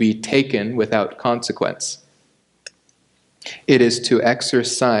to be taken without consequence. It is to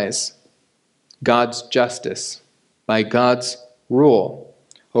exercise God's justice by God's rule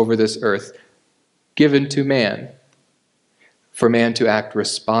over this earth, given to man, for man to act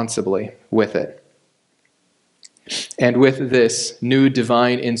responsibly with it. And with this new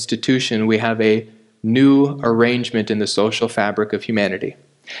divine institution, we have a new arrangement in the social fabric of humanity,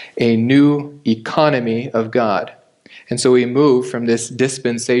 a new economy of God. And so we move from this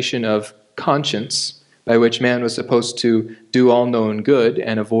dispensation of conscience, by which man was supposed to do all known good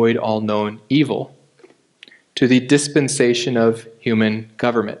and avoid all known evil, to the dispensation of human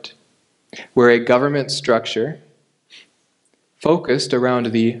government, where a government structure focused around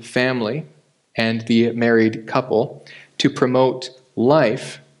the family and the married couple to promote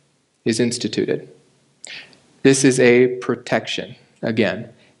life is instituted. This is a protection,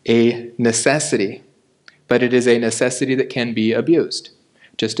 again, a necessity, but it is a necessity that can be abused.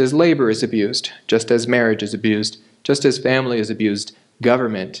 Just as labor is abused, just as marriage is abused, just as family is abused,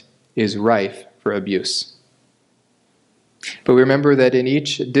 government is rife for abuse. But remember that in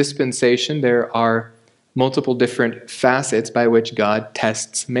each dispensation there are multiple different facets by which God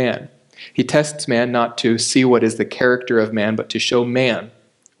tests man. He tests man not to see what is the character of man, but to show man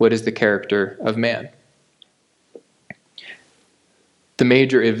what is the character of man. The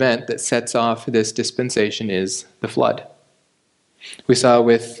major event that sets off this dispensation is the flood. We saw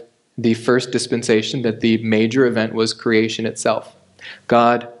with the first dispensation that the major event was creation itself.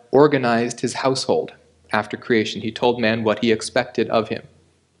 God organized his household after creation. He told man what he expected of him.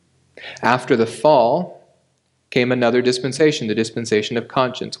 After the fall came another dispensation, the dispensation of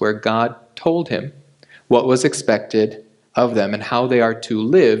conscience, where God told him what was expected of them and how they are to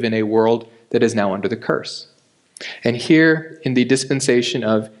live in a world that is now under the curse. And here in the dispensation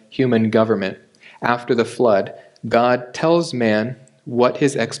of human government, after the flood, God tells man what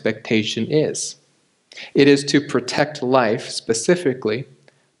his expectation is. It is to protect life specifically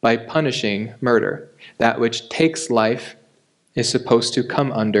by punishing murder. That which takes life is supposed to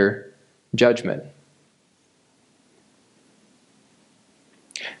come under judgment.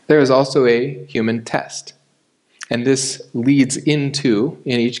 There is also a human test. And this leads into,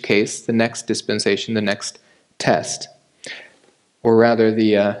 in each case, the next dispensation, the next test, or rather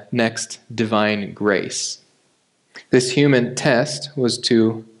the next divine grace. This human test was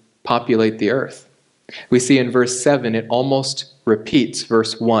to populate the earth. We see in verse 7, it almost repeats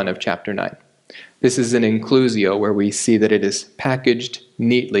verse 1 of chapter 9. This is an inclusio where we see that it is packaged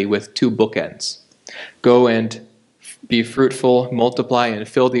neatly with two bookends. Go and be fruitful, multiply, and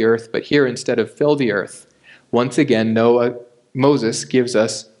fill the earth. But here, instead of fill the earth, once again, Moses gives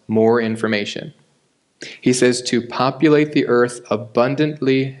us more information. He says to populate the earth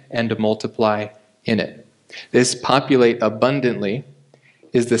abundantly and to multiply in it. This populate abundantly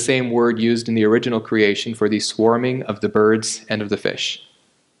is the same word used in the original creation for the swarming of the birds and of the fish.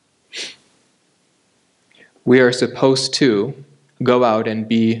 We are supposed to go out and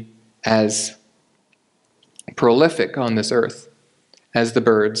be as prolific on this earth as the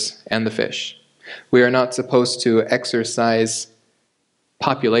birds and the fish. We are not supposed to exercise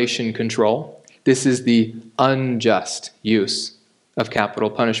population control. This is the unjust use of capital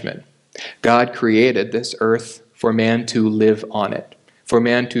punishment. God created this earth for man to live on it, for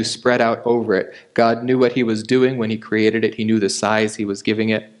man to spread out over it. God knew what he was doing when he created it. He knew the size he was giving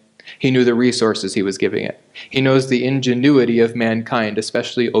it. He knew the resources he was giving it. He knows the ingenuity of mankind,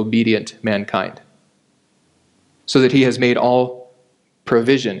 especially obedient mankind, so that he has made all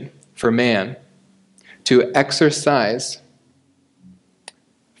provision for man to exercise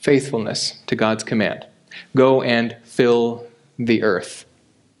faithfulness to God's command. Go and fill the earth.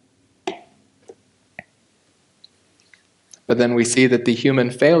 But then we see that the human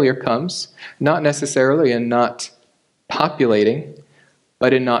failure comes not necessarily in not populating,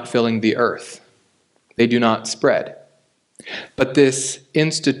 but in not filling the earth. They do not spread. But this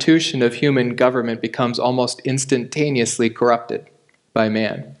institution of human government becomes almost instantaneously corrupted by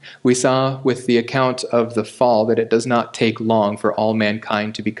man. We saw with the account of the fall that it does not take long for all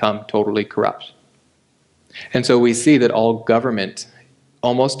mankind to become totally corrupt. And so we see that all government,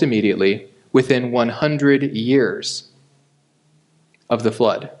 almost immediately, within 100 years of the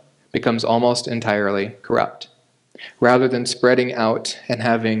flood, becomes almost entirely corrupt. Rather than spreading out and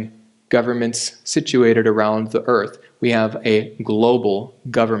having governments situated around the earth, we have a global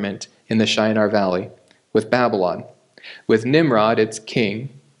government in the Shinar Valley with Babylon, with Nimrod, its king,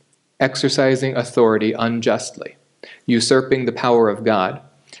 exercising authority unjustly, usurping the power of God,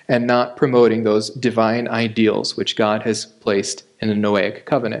 and not promoting those divine ideals which God has placed in the Noahic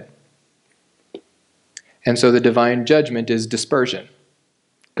covenant. And so the divine judgment is dispersion.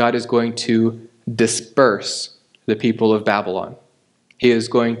 God is going to disperse the people of Babylon. He is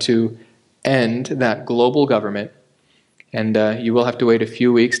going to end that global government, and you will have to wait a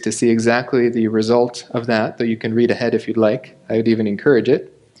few weeks to see exactly the result of that, though you can read ahead if you'd like. I would even encourage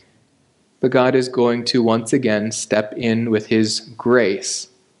it. But God is going to once again step in with his grace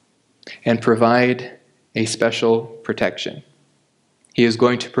and provide a special protection. He is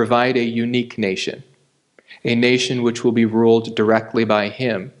going to provide a unique nation, a nation which will be ruled directly by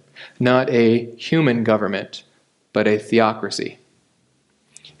him, not a human government, but a theocracy.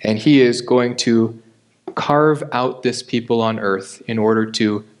 And he is going to carve out this people on earth in order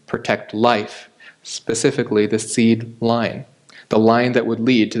to protect life, specifically the seed line, the line that would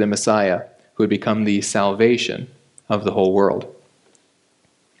lead to the Messiah, who would become the salvation of the whole world.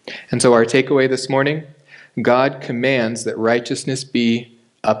 And so our takeaway this morning, God commands that righteousness be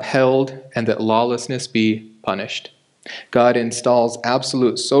upheld and that lawlessness be punished. God installs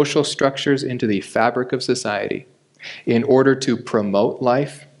absolute social structures into the fabric of society in order to promote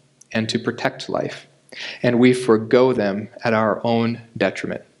life and to protect life. And we forgo them at our own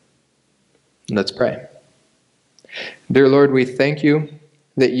detriment. Let's pray. Dear Lord, we thank you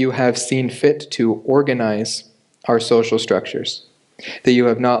that you have seen fit to organize our social structures, that you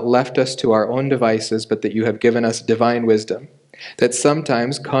have not left us to our own devices, but that you have given us divine wisdom that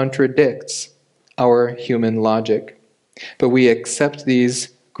sometimes contradicts our human logic. But we accept these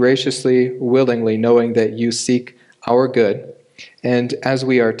graciously, willingly, knowing that you seek our good. And as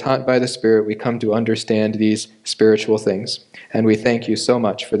we are taught by the Spirit, we come to understand these spiritual things. And we thank you so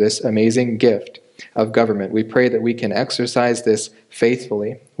much for this amazing gift of government. We pray that we can exercise this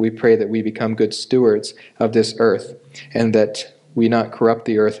faithfully. We pray that we become good stewards of this earth, and that we not corrupt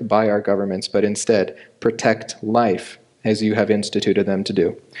the earth by our governments, but instead protect life as you have instituted them to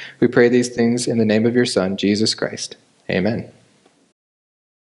do. We pray these things in the name of your Son, Jesus Christ. Amen.